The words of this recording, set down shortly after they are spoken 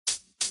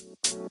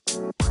Hey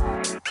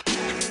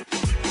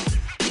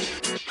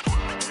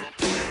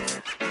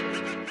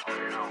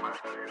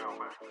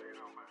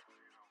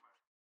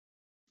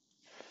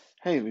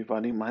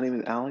everybody, my name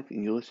is Alec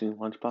and you're listening to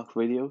LunchBox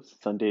Radio's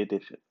Sunday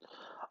edition.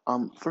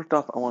 First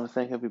off, I want to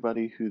thank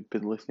everybody who's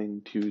been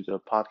listening to the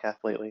podcast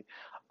lately,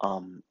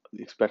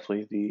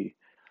 especially the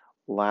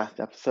last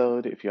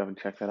episode. If you haven't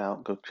checked that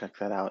out, go check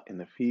that out in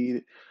the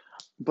feed.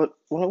 But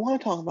what I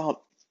want to talk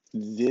about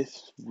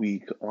this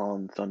week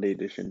on Sunday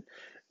edition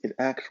is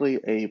actually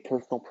a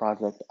personal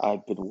project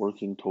I've been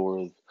working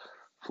towards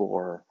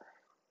for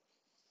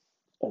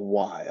a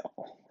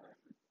while.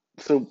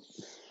 So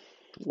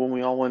when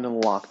we all went in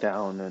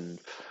lockdown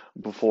and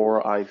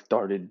before I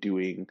started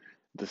doing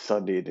the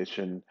Sunday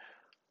edition,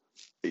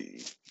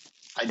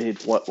 I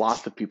did what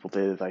lots of people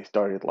did is I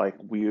started like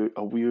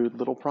a weird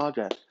little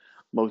project.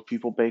 Most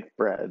people bake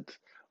breads.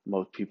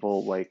 Most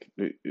people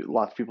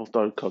lots of people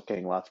started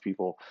cooking, lots of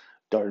people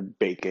started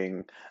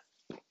baking.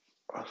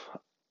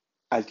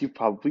 As you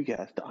probably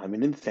guessed, I'm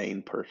an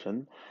insane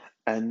person.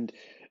 And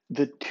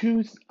the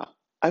two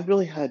I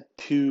really had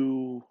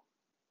two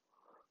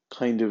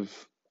kind of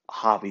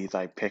hobbies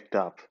I picked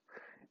up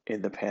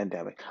in the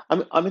pandemic.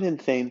 I'm an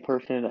insane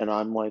person, and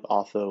I'm like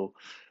also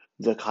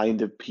the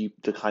kind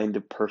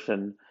of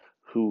person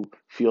who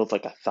feels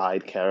like a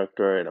side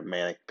character in a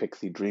manic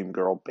pixie dream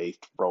girl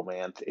based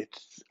romance.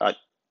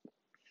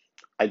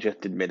 I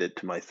just admitted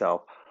to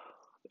myself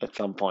at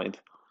some point.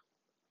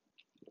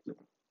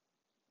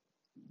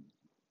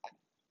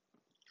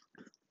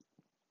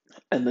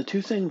 And the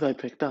two things I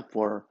picked up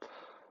were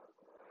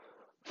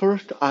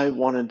first, I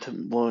wanted to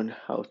learn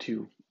how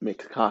to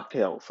make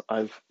cocktails.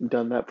 I've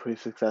done that pretty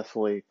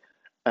successfully,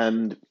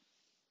 and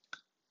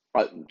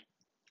I,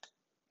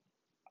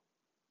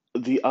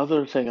 the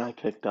other thing I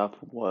picked up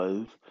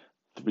was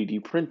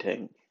 3D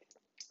printing.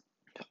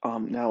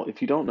 Now,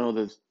 if you don't know,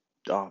 there's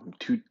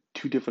two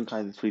different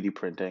kinds of 3D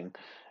printing.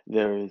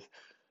 There's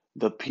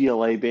the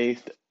PLA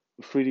based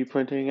 3D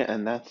printing,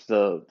 and that's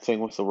the thing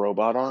with the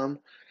robot arm.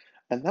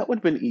 And that would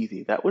have been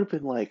easy. That would have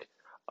been like,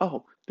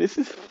 oh, this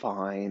is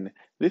fine.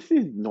 This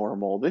is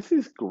normal. This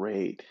is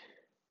great.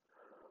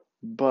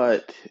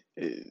 But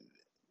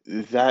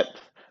that,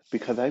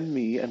 because I'm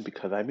me and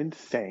because I'm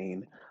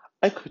insane,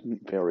 I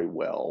couldn't very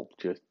well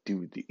just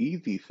do the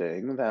easy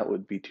thing. That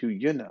would be too,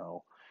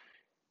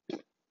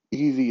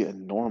 easy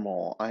and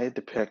normal. I had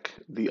to pick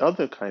the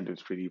other kind of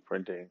 3D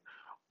printing,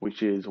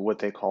 which is what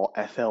they call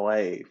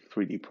SLA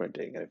 3D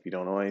printing. And if you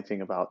don't know anything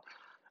about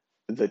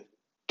the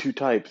two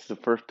types, the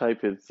first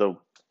type is the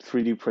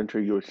 3D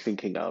printer you're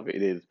thinking of.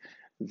 It is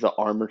the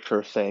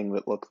armature thing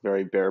that looks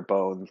very bare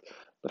bones,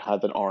 but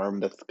has an arm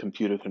that's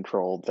computer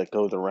controlled that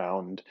goes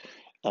around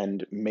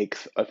and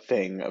makes a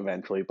thing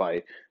eventually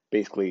by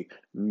basically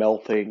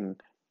melting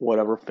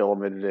whatever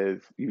filament it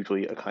is,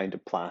 usually a kind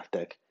of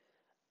plastic,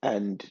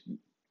 and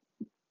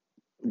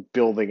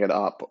building it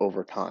up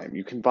over time.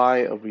 You can buy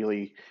a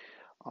really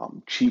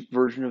cheap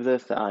version of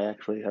this that I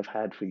actually have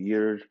had for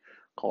years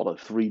called a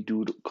three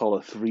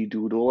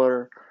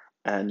doodler,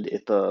 and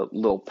it's a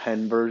little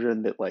pen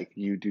version that like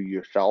you do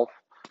yourself,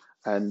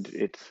 and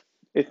it's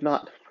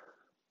not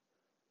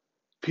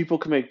people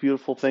can make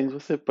beautiful things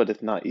with it, but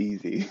it's not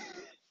easy.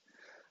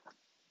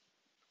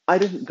 I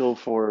didn't go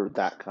for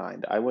that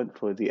kind. I went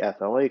for the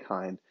FLA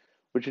kind,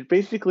 which is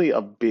basically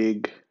a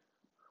big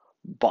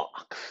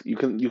box. You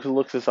can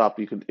look this up.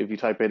 You can if you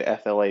type in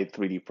FLA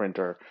 3D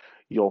printer,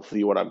 you'll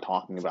see what I'm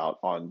talking about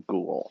on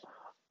Google.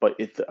 But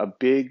it's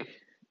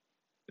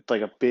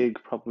like a big,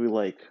 probably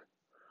like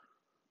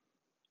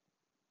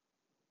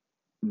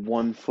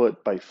 1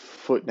 foot by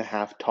foot and a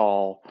half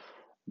tall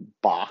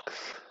box,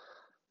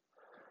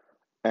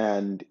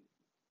 and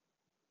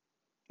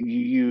you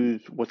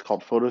use what's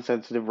called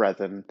photosensitive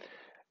resin,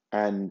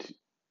 and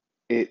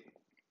it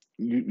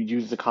you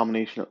use the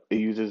combination. It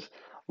uses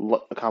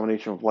a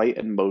combination of light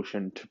and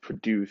motion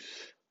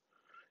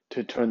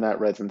to turn that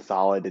resin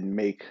solid and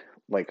make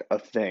like a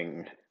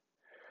thing.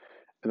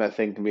 And that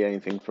thing can be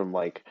anything from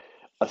like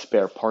a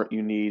spare part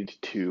you need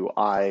to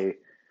I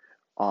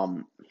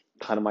um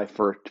kind of my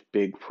first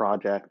big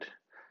project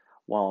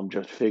while I'm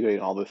just figuring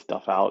all this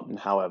stuff out and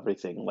how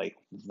everything like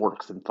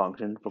works and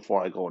functions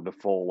before I go into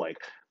full like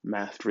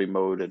mastery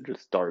mode and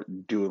just start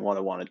doing what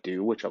I want to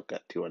do, which I'll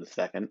get to in a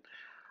second,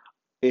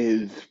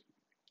 is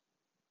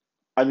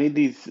I made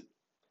these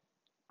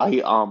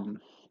I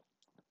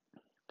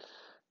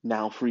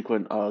now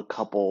frequent a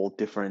couple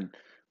different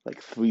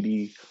like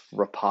 3D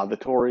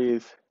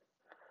repositories,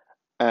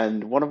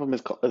 and one of them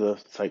is a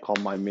site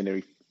called My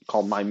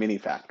Mini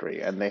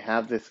Factory, and they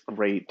have this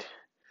great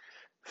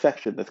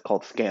section that's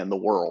called Scan the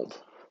World.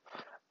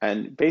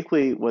 And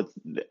basically, what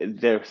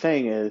they're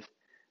saying is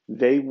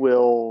they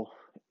will,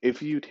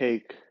 if you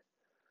take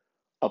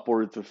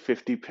upwards of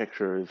 50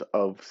 pictures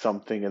of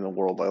something in the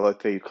world, like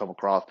let's say you come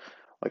across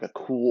like a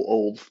cool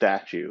old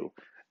statue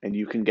and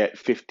you can get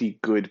 50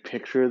 good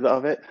pictures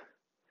of it,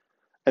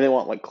 and they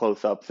want like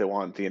close ups, they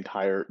want the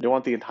entire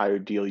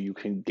deal you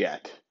can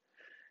get.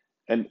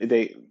 And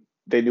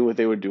they knew what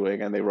they were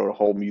doing, and they wrote a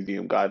whole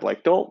museum guide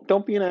like,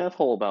 don't be an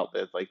asshole about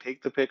this. Like,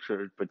 take the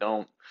pictures, but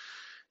don't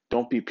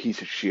be a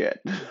piece of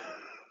shit.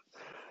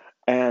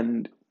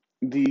 And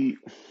the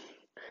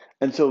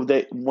and so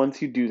they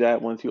once you do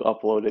that, once you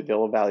upload it,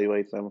 they'll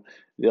evaluate them.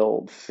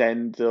 They'll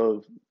send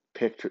the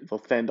picture.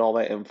 They'll send all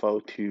that info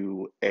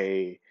to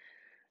a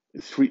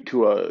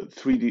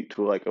 3D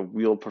to like a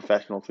real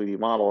professional 3D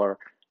modeler.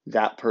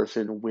 That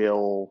person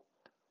will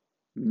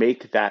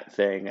make that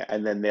thing,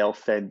 and then they'll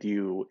send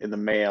you in the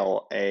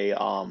mail a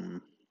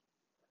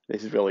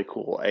this is really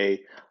cool,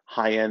 a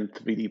high-end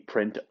 3D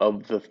print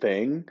of the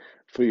thing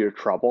for your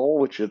trouble,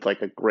 which is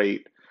like a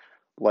great,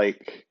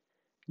 like,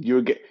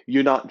 you're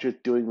not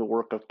just doing the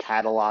work of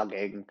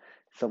cataloging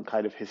some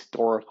kind of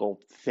historical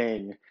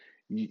thing.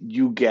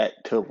 You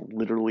get to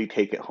literally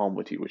take it home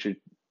with you, which is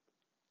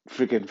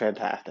freaking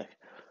fantastic.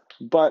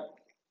 But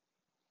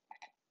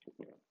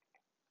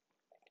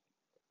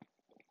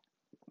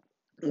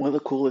one of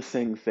the coolest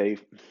things they,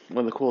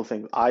 one of the coolest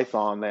things I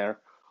saw in there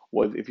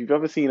was if you've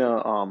ever seen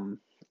a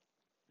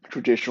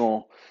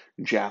traditional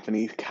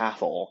Japanese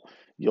castle,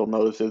 you'll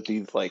notice there's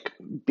these like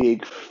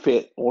big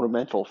fit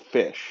ornamental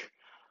fish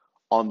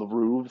on the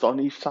roofs on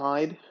each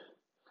side.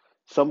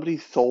 Somebody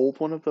sold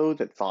one of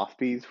those at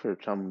Sotheby's for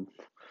some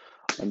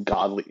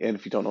ungodly. And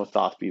if you don't know what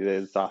Sotheby's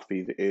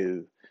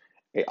is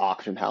a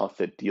auction house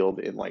that deals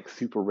in like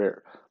super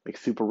rare,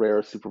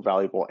 super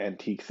valuable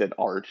antiques and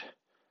art.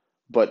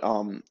 But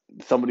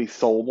somebody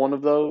sold one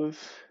of those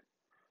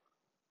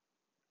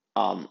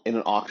in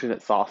an auction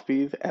at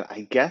Sotheby's, and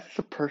I guess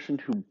the person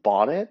who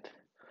bought it,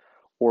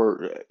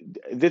 or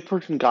this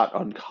person got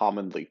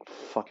uncommonly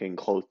fucking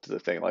close to the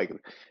thing. Like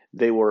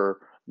they were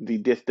the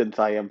distance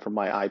I am from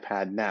my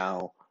iPad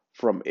now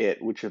from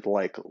it, which is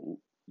like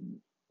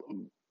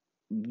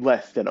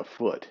less than a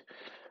foot.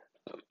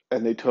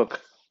 And they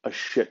took a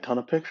shit ton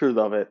of pictures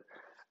of it,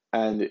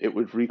 and it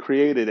was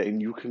recreated.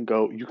 And you can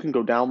go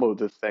download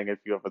this thing if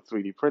you have a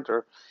 3D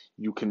printer.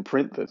 You can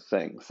print this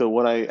thing. So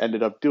what I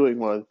ended up doing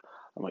was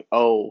I'm like,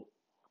 oh,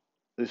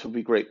 this will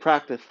be great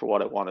practice for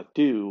what I want to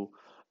do.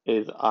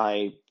 Is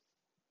I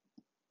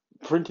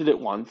printed it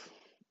once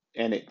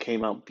and it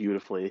came out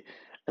beautifully,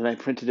 and I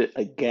printed it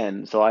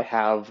again. So I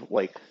have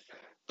like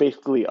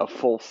basically a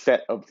full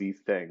set of these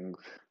things.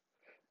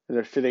 And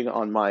they're sitting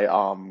on my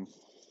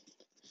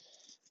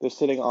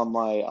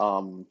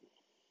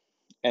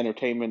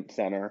entertainment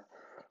center,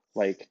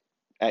 like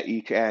at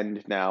each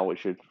end now,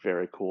 which is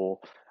very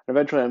cool. And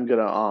eventually I'm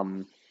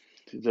gonna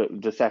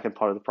the second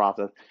part of the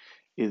process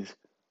is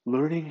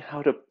learning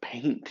how to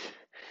paint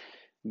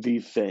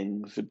these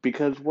things,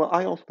 because what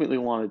I ultimately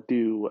want to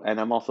do, and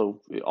I'm also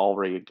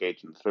already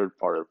engaged in the third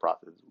part of the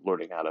process,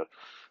 learning how to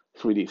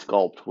 3D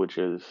sculpt, which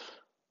is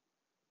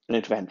an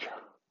adventure,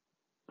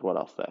 is what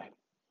I'll say.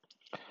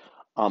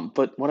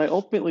 But what I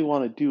ultimately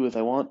want to do is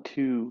I want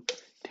to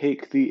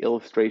take the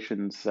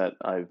illustrations that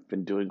I've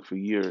been doing for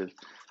years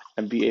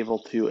and be able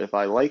to, if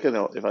I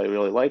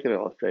really like an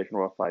illustration,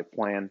 or if I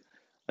plan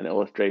an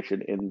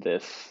illustration in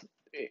this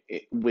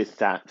with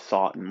that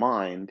thought in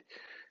mind,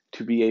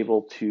 to be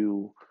able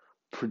to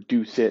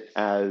produce it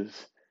as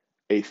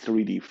a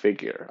 3D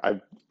figure.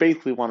 I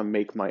basically want to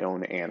make my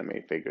own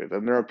anime figures,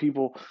 and there are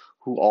people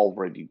who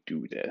already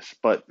do this,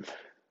 but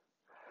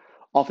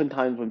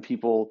oftentimes when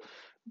people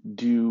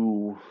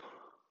do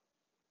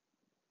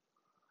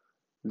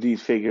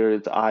these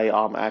figures,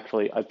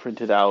 I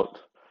printed out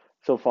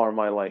so far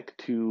my like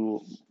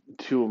two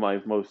of my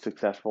most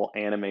successful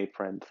anime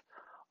prints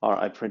are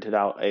I printed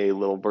out a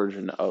little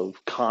version of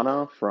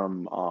Kana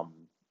from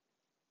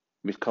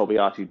Miss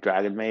Kobayashi's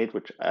Dragon Maid,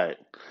 which at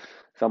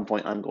some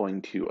point I'm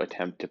going to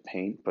attempt to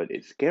paint, but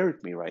it scares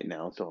me right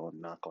now, so I'm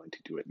not going to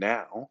do it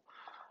now.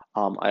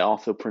 I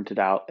also printed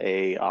out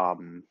a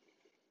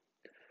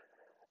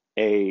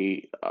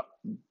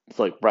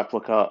like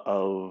replica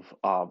of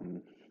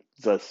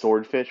the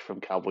swordfish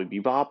from Cowboy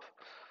Bebop,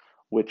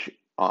 which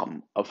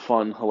a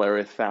fun,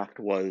 hilarious fact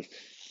was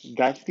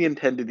that's the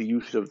intended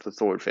use of the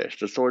swordfish.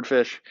 The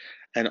swordfish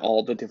and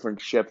all the different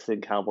ships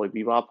in Cowboy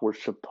Bebop were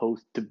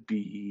supposed to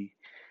be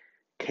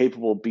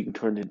capable of being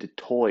turned into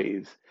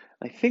toys.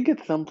 I think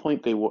at some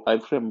point they were.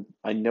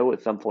 I know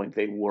at some point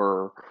they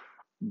were,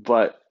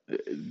 but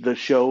the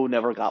show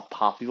never got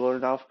popular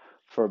enough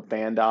for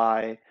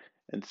Bandai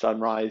and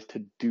Sunrise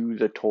to do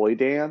the toy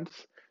dance,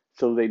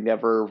 so they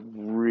never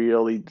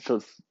really.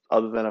 So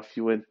other than a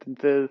few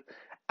instances,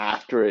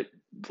 after it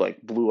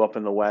like blew up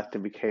in the West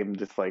and became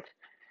this like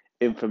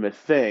infamous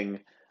thing,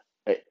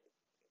 it,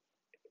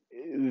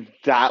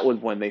 that was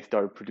when they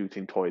started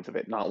producing toys of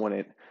it. Not when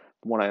it,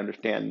 when I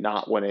understand,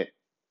 not when it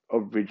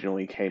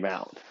originally came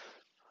out.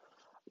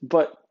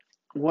 But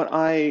what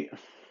I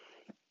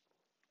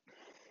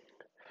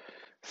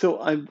so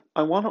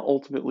I want to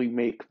ultimately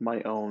make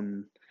my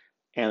own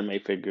anime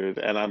figures,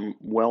 and I'm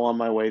well on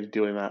my way to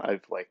doing that. I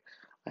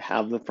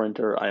have the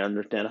printer. I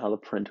understand how the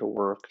printer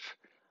works.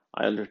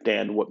 I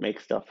understand what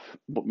makes stuff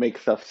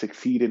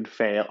succeed and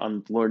fail.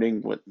 I'm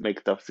learning what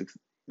makes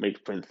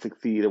prints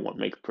succeed and what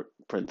makes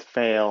prints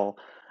fail,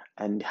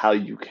 and how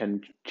you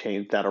can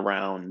change that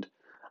around.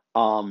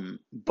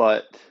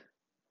 But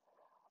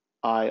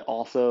I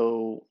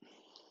also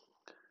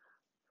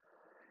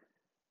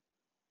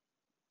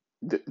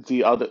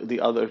the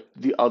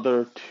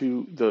other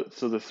two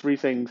the three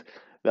things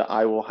that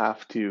I will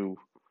have to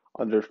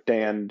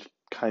understand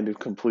kind of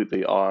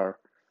completely are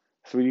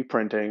 3D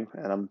printing,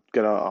 and I'm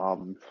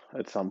gonna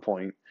at some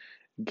point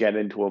get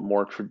into a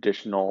more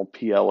traditional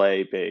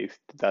PLA based.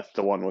 That's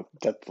the one with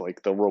that's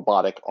like the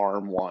robotic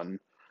arm one,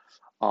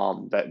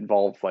 that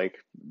involves like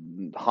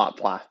hot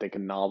plastic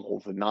and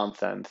nozzles and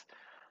nonsense.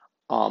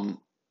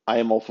 Um, I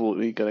am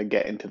absolutely gonna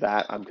get into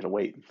that. I'm gonna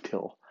wait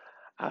until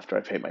after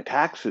I pay my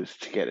taxes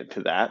to get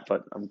into that,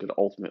 but I'm gonna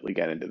ultimately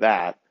get into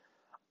that.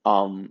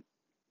 Um,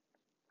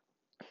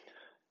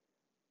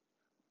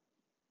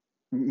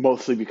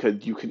 Mostly because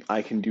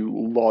I can do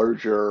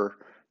larger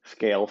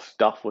scale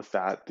stuff with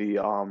that. The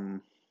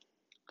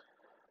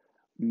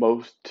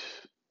most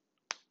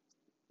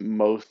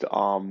most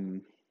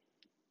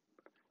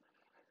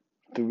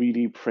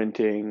 3D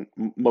printing,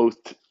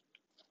 most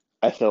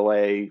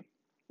SLA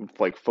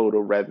like photo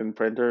resin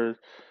printers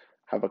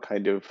have a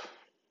kind of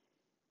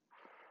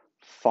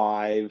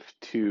 5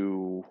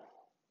 to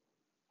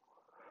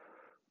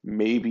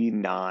maybe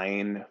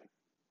 9,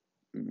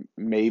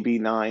 maybe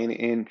 9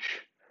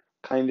 inch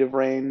kind of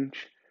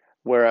range,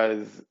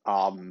 whereas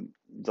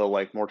the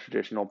like more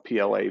traditional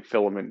PLA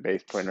filament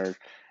based printers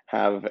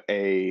have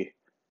a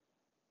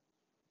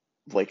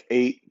like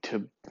 8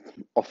 to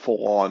a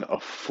full on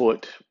a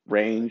foot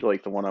range.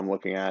 Like the one I'm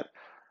looking at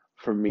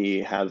for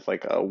me has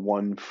like a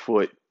 1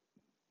 foot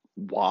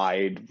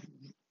wide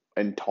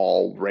and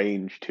tall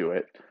range to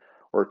it,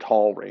 or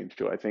tall range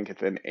to it. I think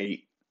it's an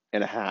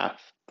 8.5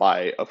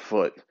 by a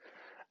foot,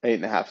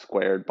 8.5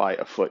 squared by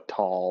a foot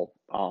tall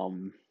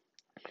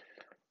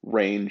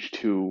range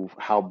to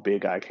how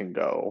big I can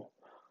go.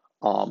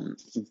 Um,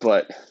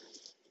 but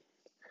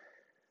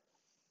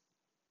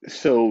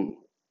so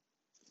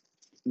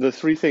the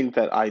three things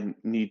that I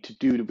need to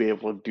do to be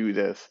able to do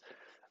this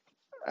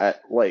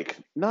at like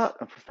not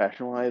a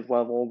professionalized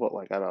level, but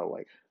like at a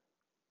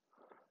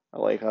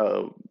like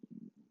a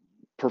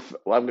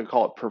I'm gonna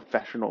call it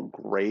professional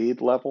grade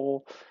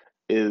level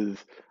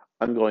is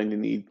I'm going to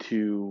need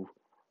to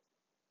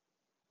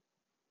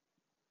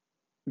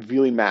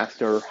really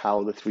master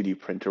how the 3D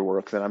printer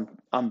works, and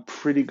I'm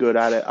pretty good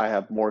at it. I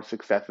have more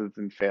successes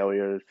than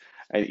failures,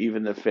 and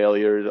even the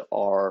failures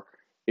are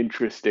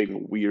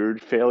interesting, weird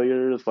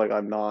failures. Like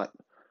I'm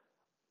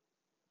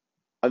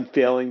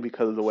failing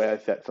because of the way I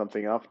set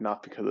something up,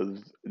 not because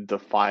of the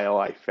file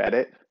I fed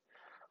it.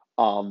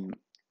 Um,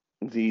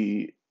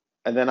 the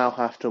and then I'll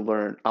have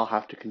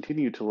to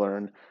continue to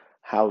learn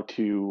how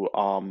to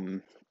 3D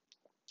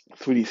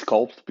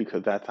sculpt,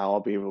 because that's how I'll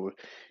be able to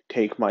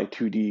take my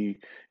 2D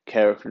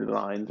character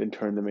designs and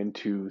turn them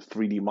into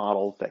 3D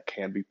models that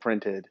can be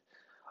printed.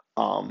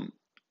 Um,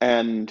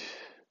 and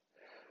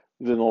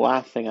then the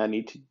last thing I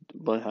need to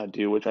learn how to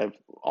do, which I've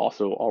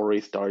also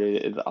already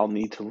started, is I'll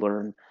need to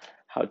learn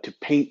how to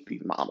paint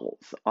these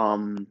models.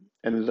 And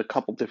there's a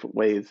couple different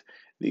ways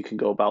that you can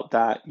go about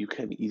that. You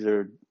can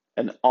either,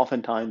 and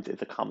oftentimes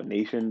it's a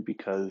combination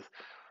because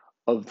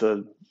of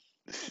the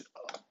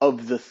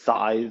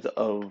size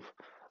of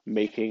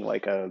making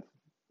like a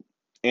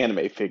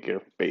anime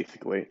figure,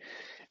 basically,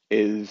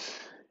 is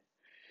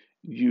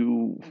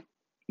you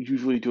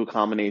usually do a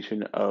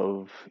combination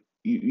of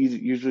you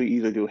usually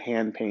either do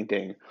hand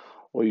painting,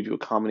 or you do a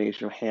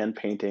combination of hand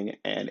painting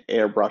and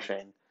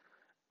airbrushing.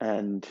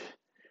 And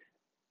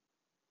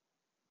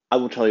I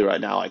will tell you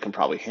right now, I can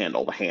probably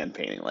handle the hand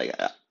painting. Like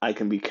I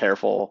can be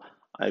careful.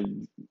 I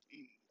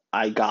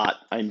I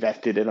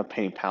invested in a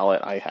paint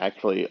palette. I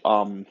actually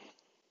the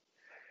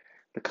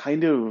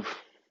kind of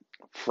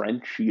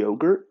French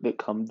yogurt that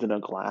comes in a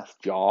glass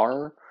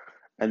jar,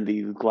 and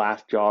these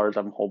glass jars,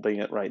 I'm holding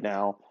it right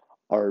now,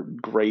 are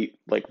great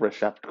like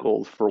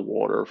receptacles for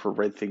water for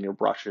rinsing your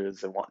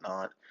brushes and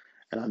whatnot.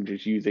 And I'm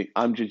just using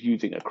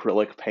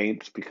acrylic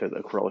paints because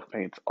acrylic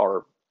paints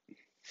are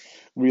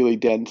really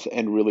dense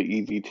and really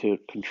easy to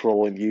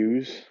control and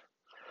use.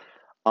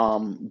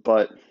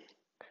 But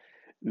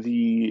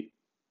the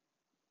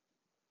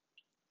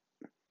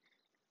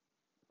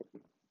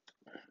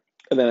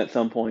and then at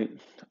some point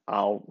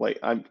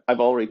I've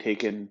already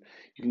taken.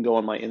 You can go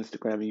on my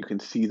Instagram and you can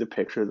see the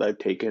pictures I've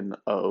taken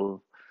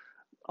of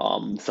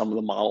some of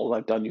the models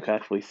I've done. You can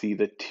actually see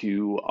the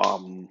two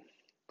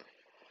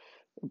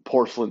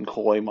porcelain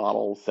koi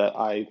models that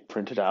I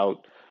printed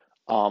out,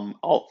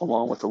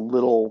 along with a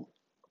little,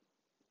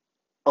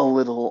 a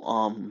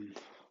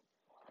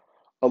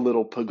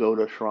little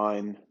pagoda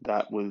shrine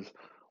that was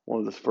one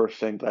of the first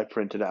things I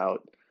printed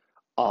out.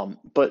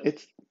 But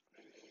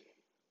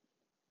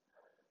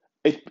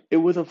it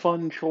was a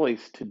fun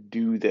choice to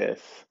do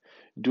this.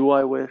 Do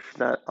I wish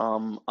that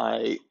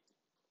I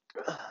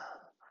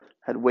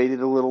had waited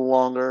a little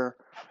longer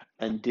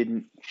and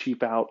didn't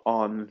cheap out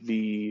on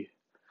the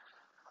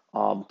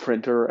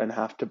printer and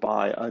have to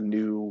buy a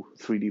new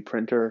 3D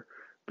printer,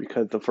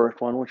 because the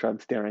first one, which I'm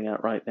staring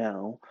at right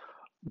now,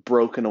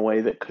 broke in a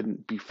way that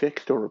couldn't be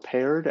fixed or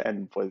repaired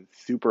and was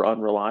super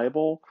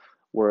unreliable.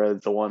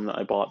 whereas the one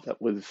I bought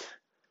that was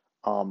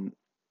um,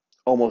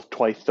 almost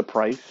twice the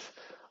price,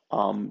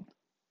 um,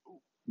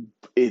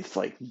 it's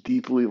like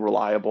deeply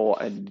reliable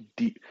and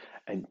deep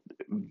and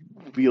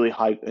really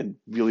high and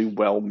really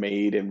well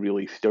made and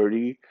really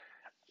sturdy.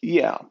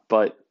 Yeah,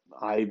 but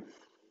I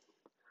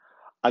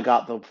I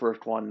got the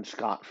first one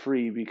scot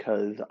free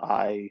because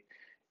I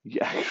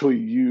actually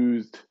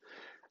used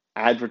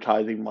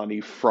advertising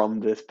money from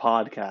this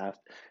podcast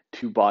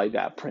to buy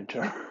that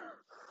printer.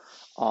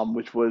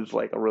 Which was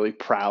like a really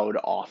proud,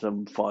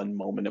 awesome, fun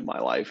moment in my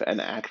life. And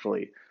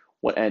actually,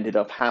 what ended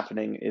up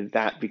happening is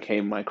that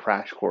became my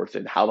crash course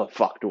in how the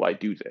fuck do I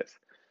do this?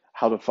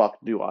 How the fuck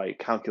do I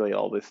calculate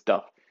all this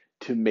stuff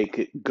to make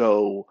it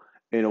go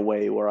in a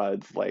way where I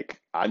was like,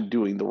 I'm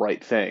doing the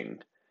right thing?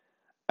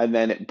 And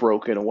then it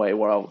broke in a way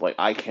where I was like,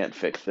 I can't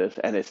fix this,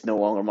 and it's no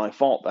longer my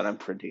fault that I'm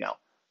printing out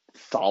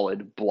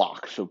solid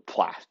blocks of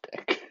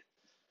plastic.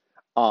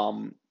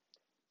 Um,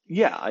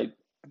 yeah, I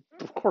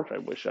of course I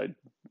wish I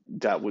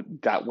that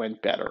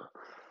went better,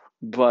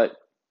 but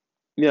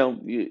you know,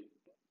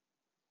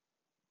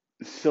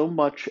 so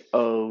much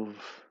of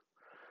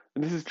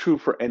and this is true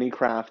for any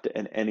craft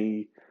and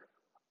any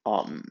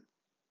um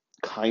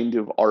kind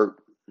of art.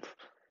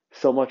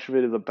 So much of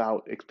it is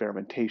about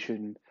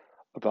experimentation,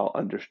 about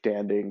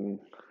understanding,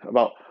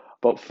 about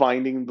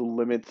finding the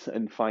limits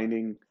and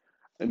finding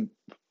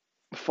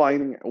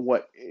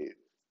what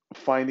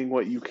finding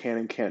what you can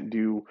and can't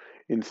do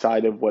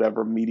inside of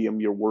whatever medium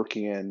you're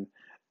working in.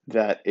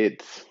 That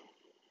it's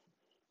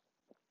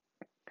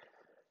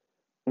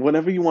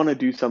whenever you want to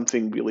do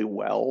something really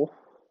well,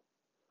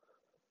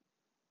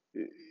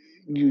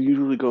 you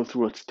usually go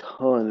through a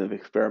ton of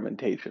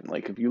experimentation.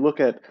 Like if you look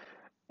at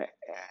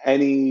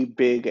any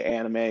big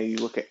anime, you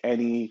look at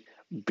any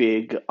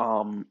big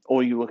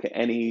or you look at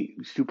any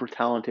super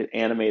talented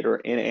animator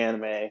in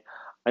anime,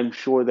 I'm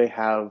sure they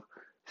have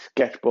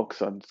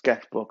sketchbooks on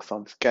sketchbooks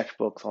on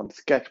sketchbooks on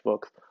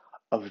sketchbooks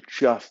of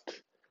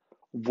just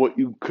what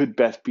you could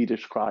best be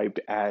described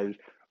as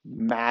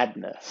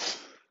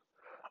madness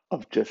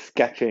of just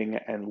sketching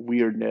and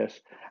weirdness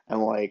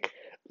and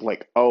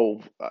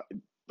oh,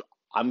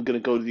 I'm gonna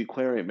go to the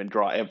aquarium and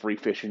draw every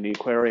fish in the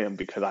aquarium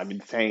because I'm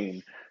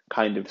insane,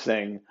 kind of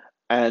thing.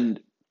 And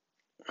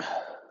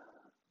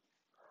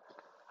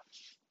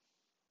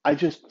I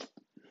just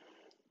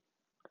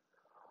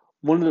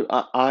one of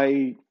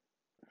the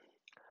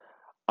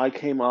I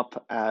came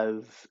up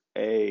as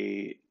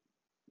a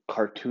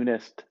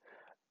cartoonist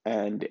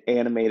and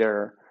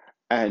animator,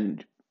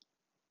 and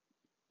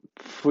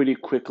pretty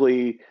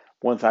quickly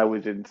once I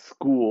was in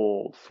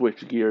school,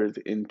 switched gears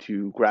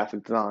into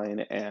graphic design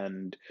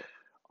and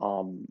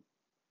um,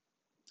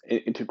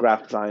 into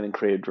graphic design and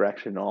creative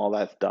direction and all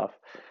that stuff.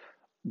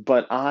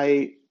 But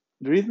the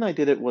reason I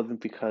did it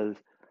wasn't because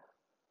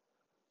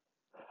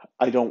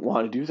I don't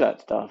want to do that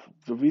stuff.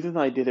 The reason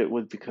I did it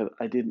was because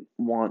I didn't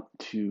want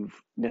to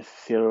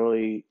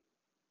necessarily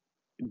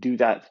do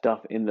that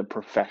stuff in the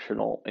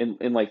professional,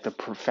 in like the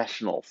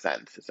professional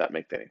sense, if that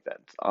makes any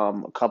sense.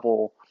 A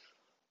couple,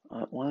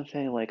 I want to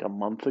say like a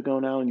month ago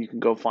now, and you can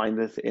go find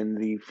this in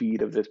the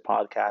feed of this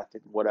podcast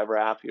in whatever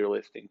app you're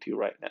listening to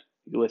right now.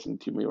 You're listening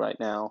to me right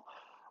now,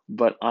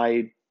 but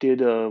I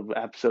did a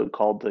episode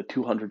called the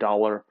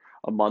 $200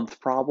 a month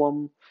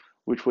problem,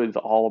 which was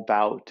all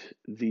about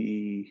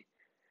the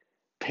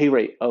pay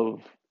rate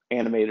of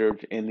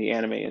animators in the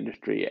anime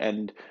industry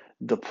and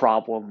the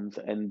problems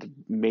and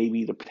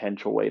maybe the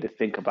potential way to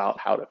think about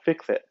how to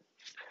fix it.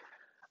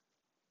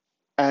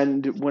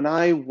 And when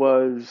I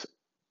was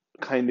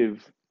kind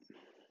of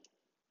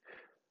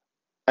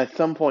at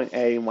some point,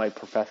 my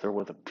professor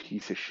was a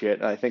piece of shit.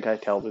 And I think I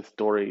tell this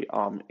story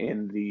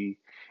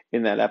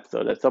in that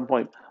episode. At some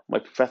point, my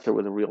professor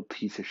was a real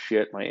piece of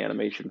shit. My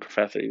animation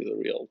professor, he was a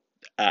real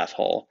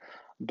asshole.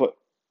 But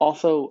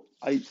also,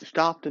 I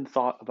stopped and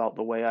thought about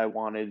the way I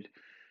wanted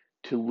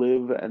to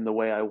live and the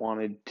way I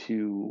wanted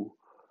to,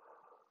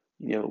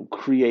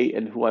 create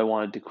and who I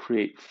wanted to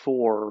create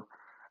for.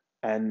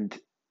 And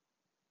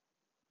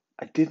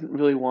I didn't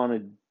really want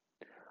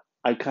to,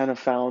 I kind of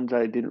found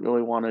that I didn't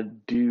really want to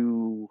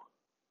do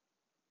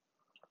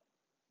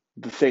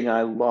the thing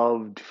I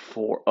loved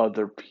for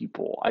other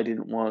people. I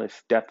didn't want to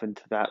step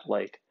into that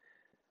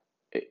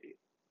eh,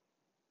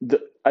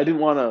 I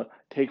didn't want to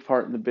take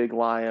part in the big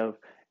lie of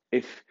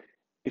if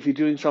if you're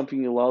doing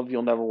something you love,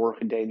 you'll never work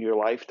a day in your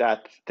life.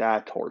 That's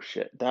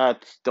horseshit.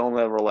 That's don't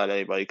ever let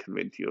anybody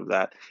convince you of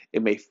that.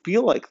 It may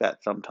feel like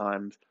that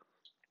sometimes,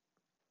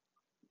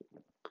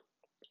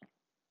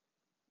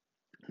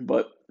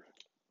 but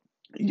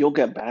you'll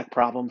get back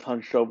problems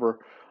hunched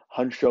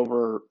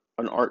over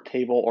an art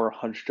table or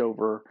hunched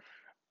over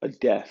a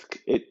desk.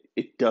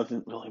 It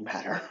doesn't really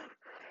matter.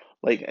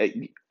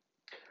 Like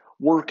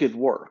work is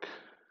work.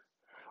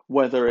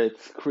 Whether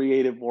it's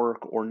creative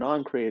work or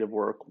non-creative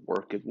work,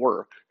 work is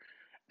work.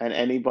 And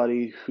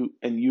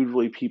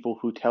usually people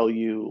who tell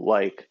you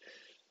like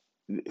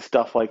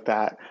stuff like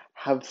that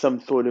have some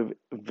sort of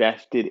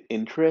vested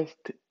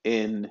interest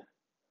in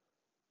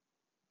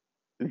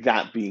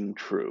that being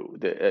true.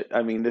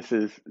 I mean, this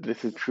is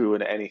true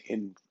in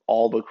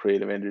all the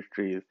creative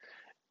industries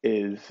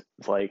is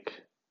like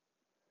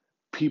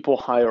people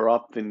higher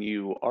up than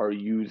you are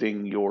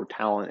using your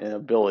talent and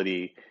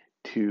ability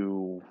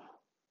to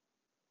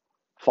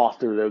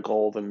foster their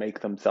goals and make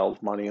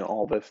themselves money and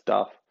all this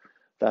stuff.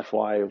 That's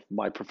why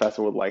my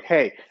professor was like,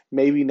 hey,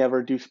 maybe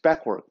never do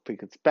spec work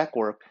because spec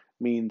work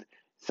means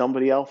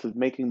somebody else is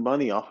making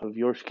money off of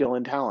your skill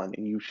and talent,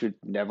 and you should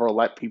never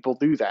let people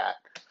do that.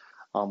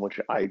 Which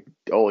I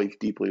always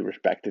deeply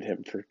respected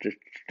him for just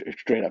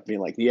straight up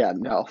being like, yeah,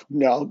 no,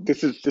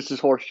 this is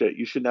horseshit.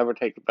 You should never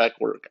take spec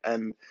work.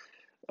 And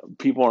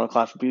people in our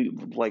class would be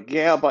like,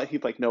 yeah, but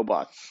he's like, no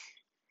buts.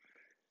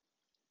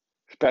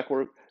 Spec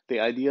work, the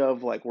idea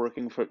of like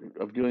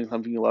of doing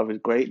something you love is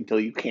great until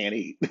you can't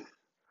eat.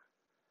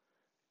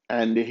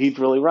 And he's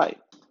really right.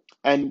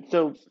 And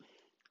so,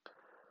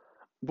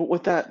 but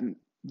what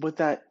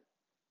that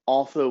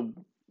also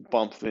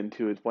bumps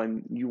into is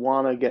when you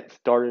want to get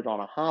started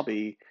on a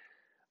hobby,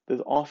 there's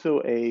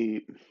also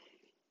there's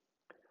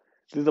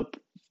a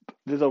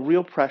there's a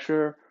real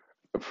pressure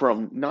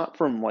from not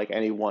from like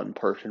any one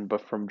person,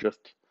 but from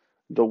just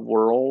the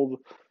world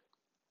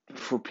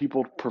for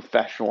people to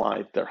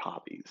professionalize their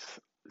hobbies.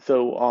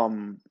 So,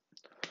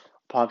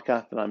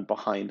 podcast that I'm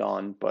behind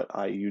on, but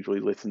I usually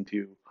listen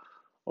to,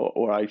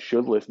 or I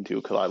should listen to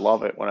because I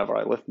love it whenever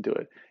I listen to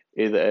it,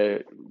 is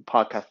a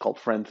podcast called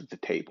Friends at the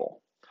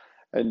Table.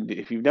 And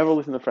if you've never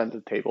listened to Friends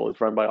at the Table,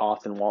 it's run by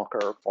Austin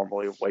Walker,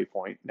 formerly of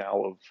Waypoint,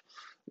 now of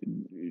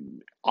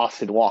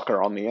Austin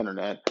Walker on the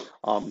internet.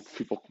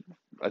 People,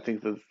 I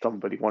think there's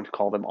somebody once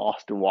called him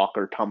Austin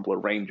Walker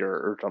Tumblr Ranger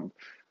or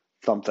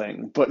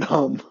something, but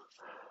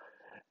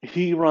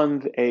he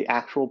runs a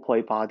actual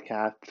play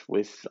podcast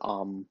with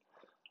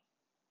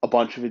a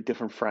bunch of his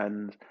different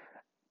friends,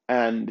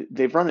 and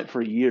they've run it for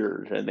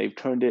years, and they've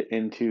turned it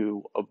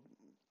into a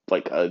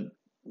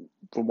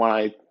from what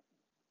I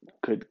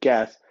could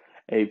guess,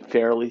 a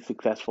fairly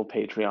successful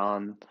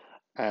Patreon,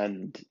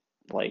 and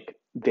like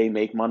they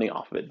make money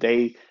off of it.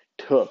 They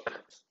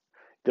took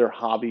their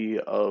hobby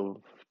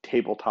of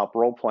tabletop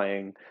role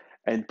playing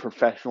and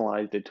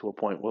professionalized it to a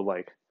point where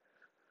like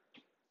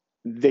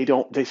they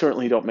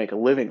certainly don't make a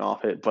living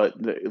off it, but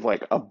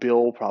like a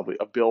bill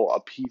a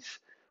piece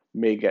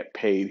may get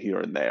paid here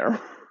and there.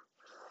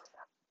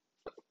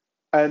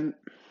 And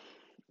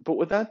but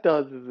what that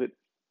does is it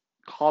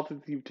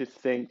causes you to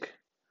think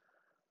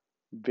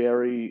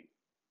very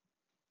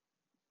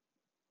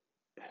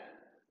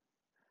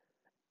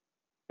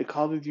it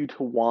causes you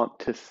to want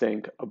to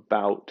think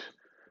about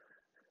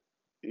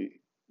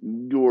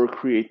your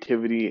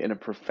creativity in a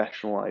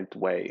professionalized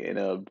way, in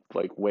a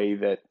like way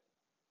that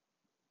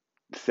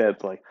says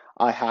like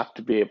I have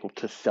to be able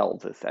to sell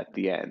this at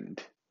the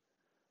end.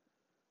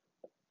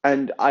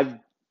 And I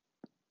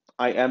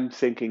am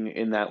thinking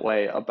in that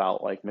way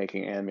about like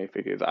making anime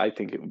figures. I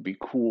think it would be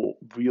cool,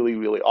 really,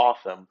 really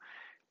awesome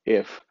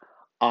if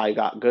I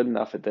got good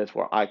enough at this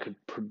where I could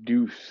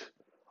produce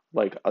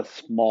like a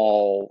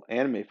small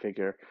anime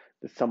figure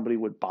that somebody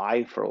would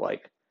buy for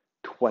like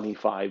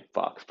 $25.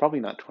 Probably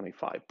not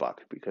 $25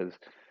 because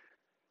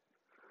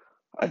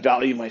I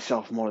value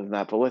myself more than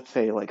that, but let's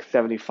say like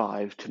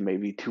 75 to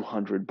maybe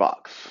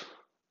 $200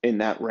 in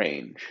that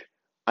range.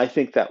 I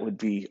think that would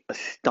be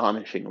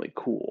astonishingly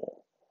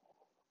cool.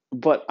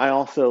 But I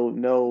also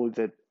know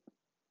that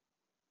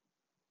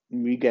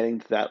me getting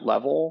to that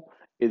level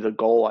is a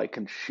goal I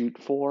can shoot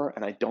for,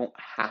 and I don't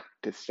have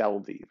to sell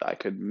these. I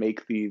could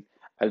make these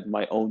as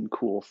my own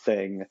cool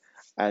thing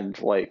and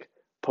like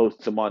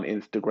post them on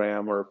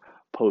Instagram or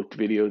post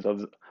videos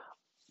of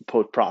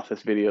post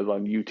process videos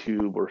on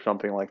YouTube or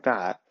something like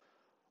that.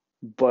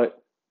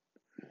 But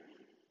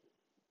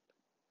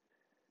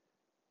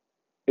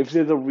if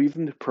there's a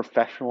reason to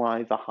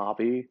professionalize a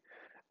hobby,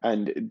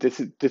 and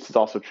this is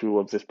also true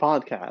of this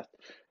podcast,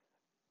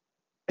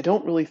 I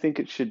don't really think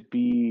it should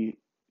be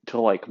to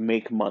like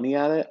make money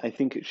at it. I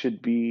think it should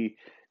be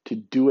to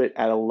do it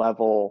at a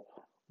level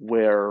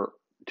where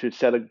to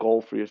set a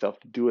goal for yourself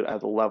to do it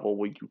at a level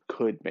where you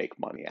could make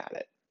money at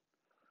it.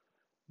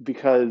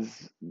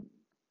 Because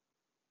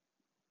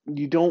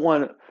you don't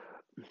want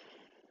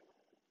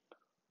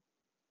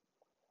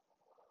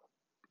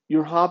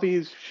your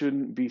hobbies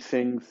shouldn't be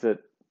things that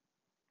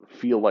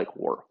feel like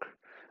work.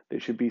 They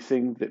should be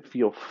things that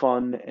feel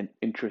fun and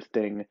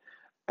interesting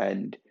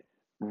and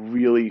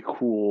really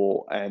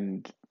cool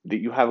and that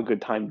you have a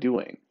good time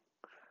doing.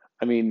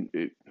 I mean,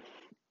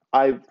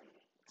 I've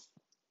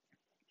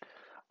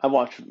I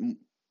watch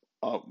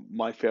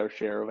my fair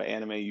share of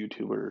anime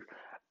YouTubers,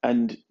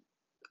 and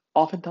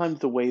oftentimes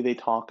the way they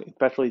talk,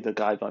 especially the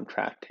guys on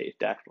Trash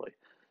Taste, actually,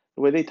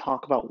 the way they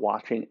talk about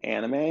watching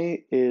anime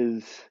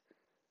is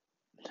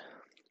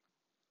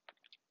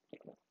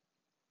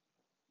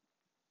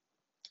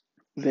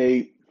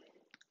they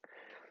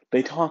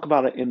they talk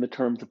about it in the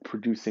terms of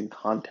producing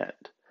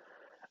content,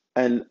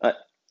 and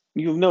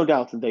you have no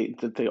doubt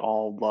that they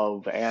all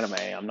love anime.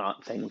 I'm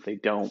not saying that they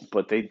don't,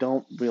 but they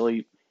don't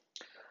really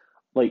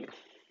like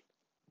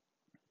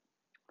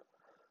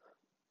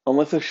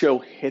unless a show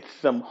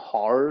hits them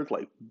hard,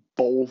 like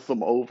bowls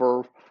them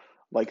over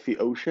like the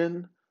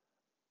ocean.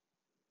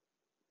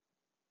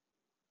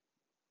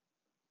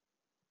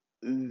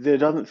 there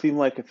doesn't seem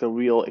like it's a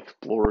real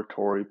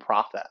exploratory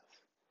process.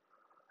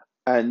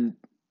 And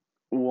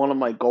one of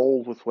my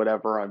goals with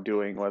whatever I'm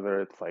doing,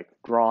 whether it's like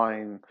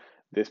drawing,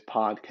 this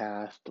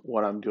podcast,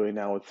 what I'm doing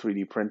now with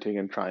 3D printing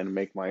and trying to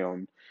make my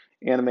own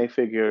anime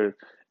figures,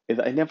 is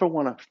I never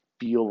want to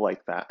feel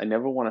like that. I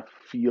never want to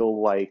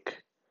feel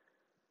like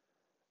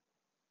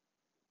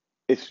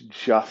it's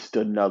just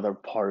another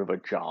part of a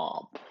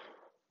job.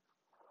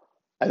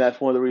 And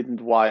that's one of the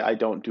reasons why I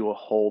don't do a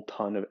whole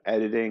ton of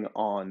editing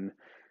on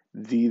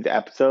these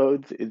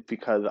episodes, is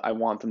because I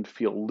want them to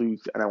feel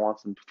loose and I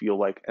want them to feel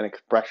like an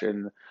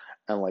expression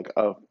and like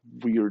a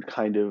weird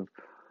kind of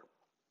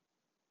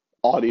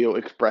audio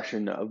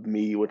expression of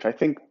me, which I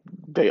think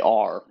they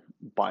are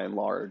by and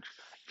large.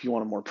 If you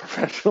want a more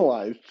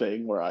professionalized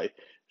thing where I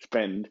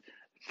spend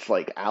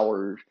like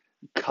hours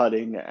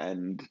cutting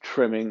and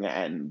trimming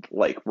and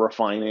like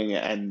refining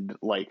and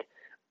like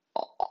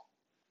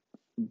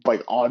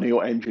audio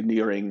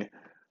engineering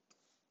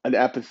an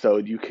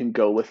episode, you can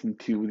go listen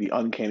to the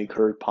Uncanny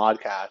Curve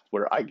podcast,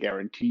 where I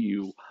guarantee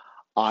you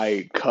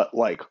I cut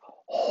like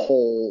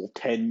whole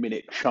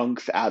 10-minute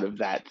chunks out of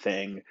that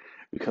thing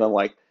because I'm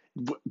like,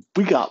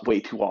 we got way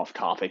too off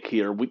topic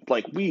here. We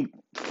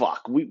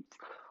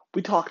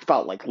talked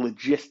about like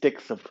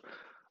logistics of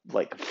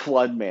like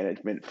flood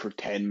management for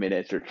 10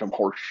 minutes or some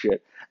horse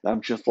shit. And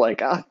I'm just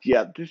like,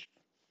 yeah, this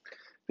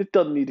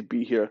doesn't need to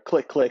be here.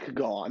 Click, click,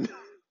 gone.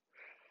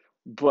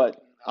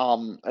 But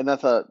and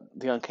that's the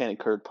Uncanny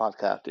Curd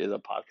podcast is a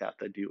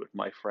podcast I do with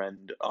my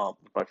friends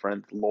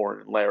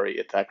Lauren and Larry.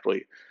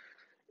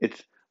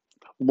 It's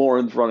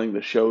Lauren's running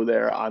the show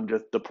there. I'm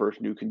just the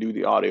person who can do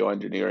the audio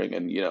engineering,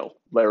 and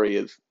Larry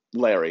is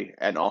Larry,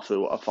 and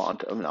also a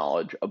font of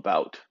knowledge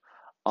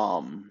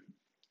um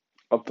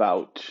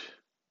about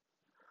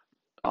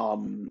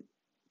um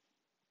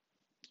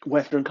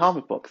Western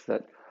comic books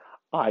that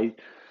I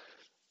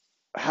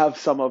have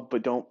some of,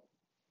 but don't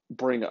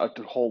bring a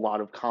whole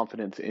lot of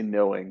confidence in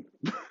knowing.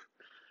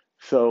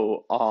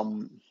 So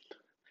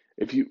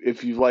if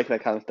you like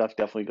that kind of stuff,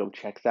 definitely go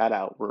check that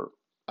out. We're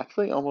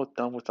actually almost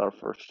done with our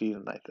first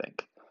season, I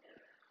think.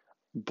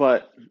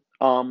 But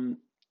um,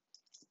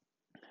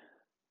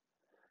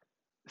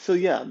 so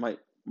yeah,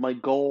 my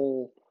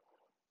goal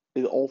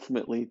is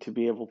ultimately to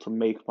be able to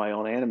make my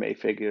own anime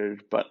figures,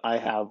 but I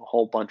have a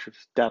whole bunch of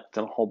steps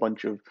and a whole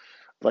bunch of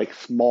like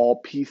small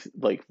pieces,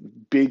 like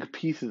big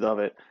pieces of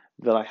it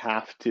that I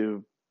have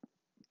to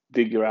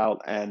figure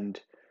out and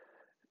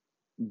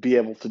be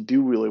able to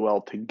do really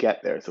well to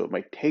get there. So it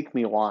might take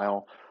me a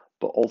while,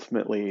 but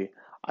ultimately,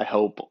 I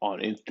hope on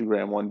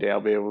Instagram one day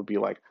I'll be able to be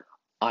like,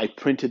 I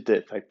printed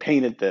this, I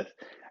painted this,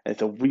 and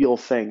it's a real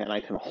thing, and I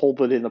can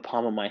hold it in the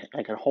palm of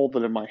I can hold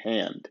it in my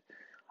hand.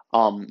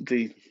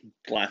 The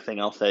last thing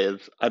I'll say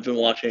is I've been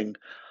watching,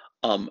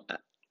 um,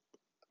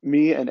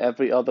 me and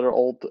every other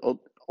old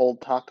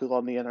taku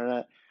on the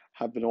internet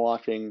have been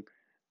watching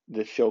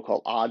this show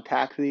called Odd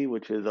Taxi,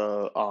 which is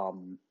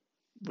on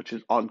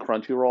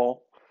Crunchyroll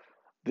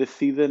this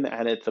season,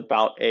 and it's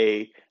about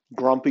a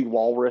grumpy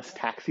walrus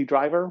taxi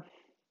driver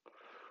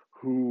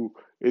who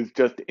is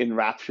just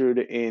enraptured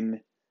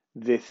in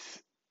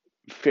this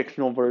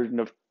fictional version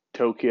of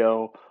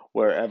Tokyo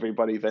where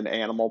everybody's an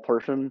animal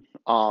person.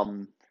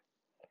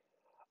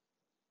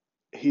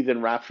 He's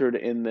enraptured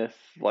in this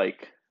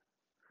like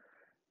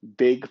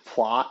big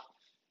plot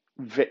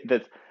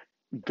that's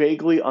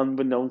vaguely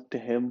unbeknownst to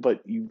him,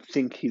 but you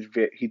think he's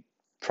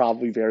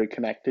probably very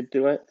connected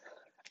to it.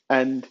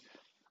 And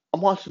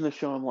I'm watching the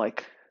show. I'm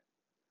like,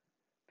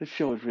 this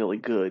show is really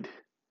good,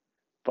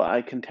 but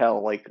I can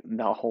tell like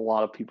not a whole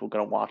lot of people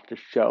gonna watch the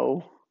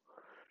show.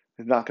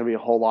 There's not gonna be a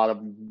whole lot of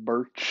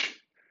merch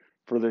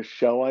for this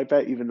show, I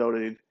bet, even though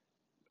it's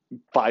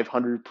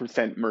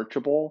 500%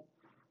 merchable.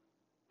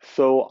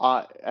 So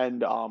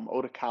and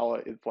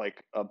Otakawa is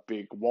like a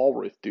big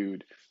walrus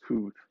dude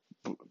who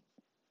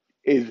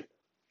is,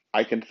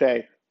 I can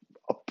say,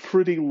 a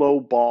pretty low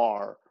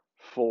bar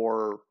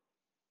for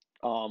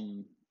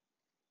um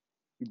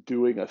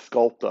doing a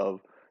sculpt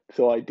of.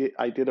 So I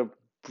did a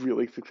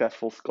really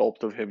successful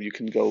sculpt of him. You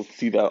can go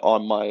see that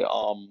on my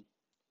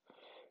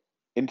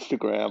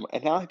Instagram,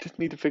 and now I just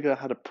need to figure out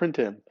how to print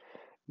him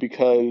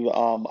because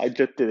I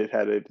just did his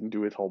head. I didn't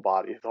do his whole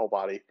body. His whole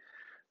body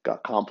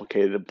got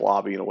complicated and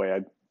blobby in a way I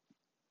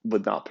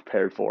was not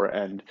prepared for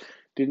and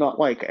did not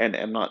like, and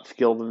am not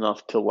skilled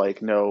enough to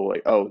like know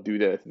like, oh, do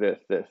this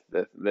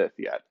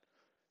yet.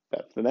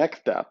 That's the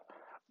next step.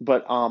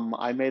 But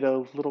I made a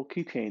little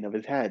keychain of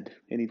his head,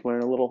 and he's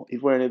wearing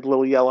his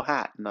little yellow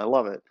hat, and I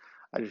love it.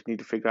 I just need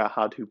to figure out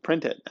how to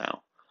print it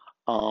now.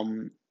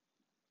 Um,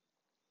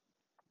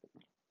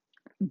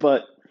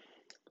 but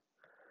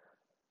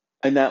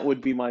and that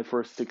would be my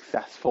first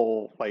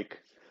successful like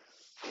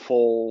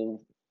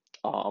full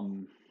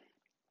um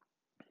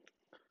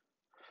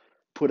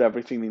put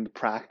everything into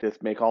practice,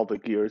 make all the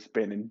gears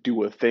spin, and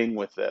do a thing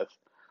with this.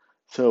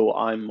 So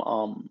I'm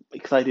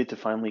excited to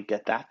finally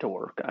get that to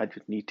work. I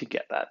just need to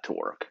get that to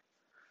work.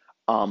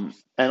 And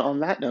on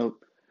that note,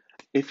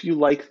 if you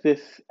like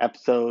this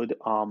episode,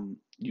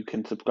 You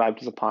can subscribe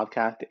to the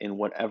podcast in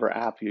whatever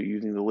app you're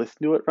using to listen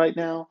to it right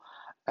now.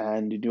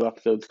 And the new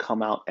episodes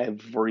come out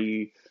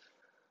every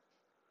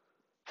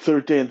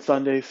Thursday and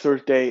Sunday.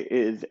 Thursday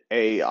is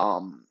a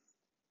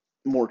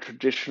more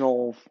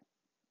traditional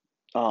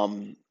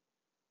um,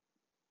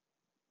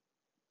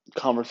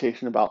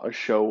 conversation about a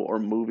show or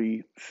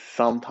movie,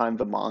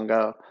 sometimes a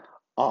manga.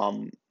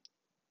 Um,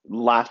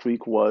 Last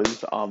week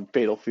was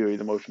Fatal Fury,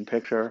 the motion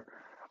picture.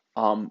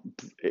 Um,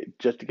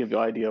 just to give you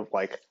an idea of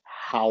like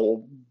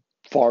how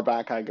far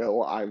back I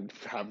go, I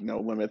have no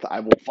limits. I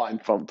will find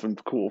something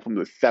cool from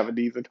the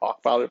 70s and talk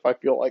about it if I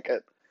feel like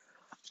it.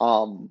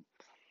 Um,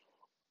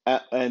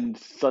 and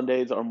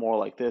Sundays are more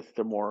like this.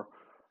 They're more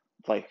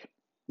like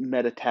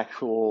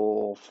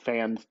metatextual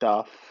fan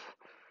stuff,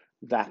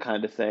 that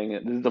kind of thing.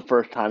 This is the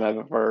first time I've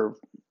ever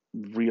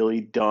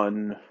really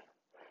done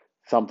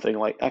something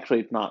like, actually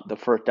it's not the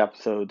first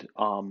episode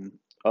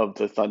of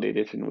the Sunday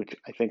edition, which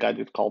I think I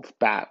just called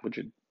SPAT, which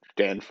it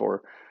stands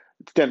for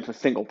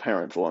single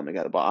parents alone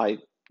together, but I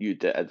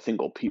used it as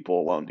single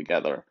people alone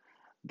together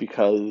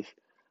because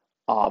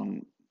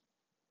um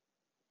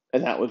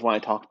and that was when I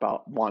talked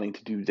about wanting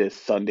to do this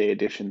Sunday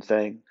edition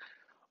thing.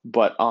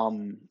 But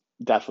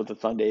that's what the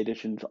Sunday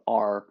editions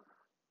are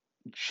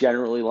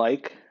generally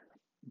like.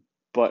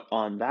 But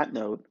on that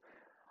note,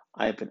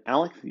 I've been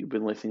Alex. You've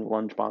been listening to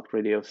Lunchbox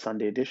Radio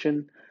Sunday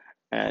edition,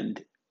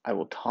 and I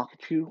will talk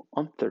to you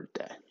on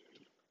Thursday.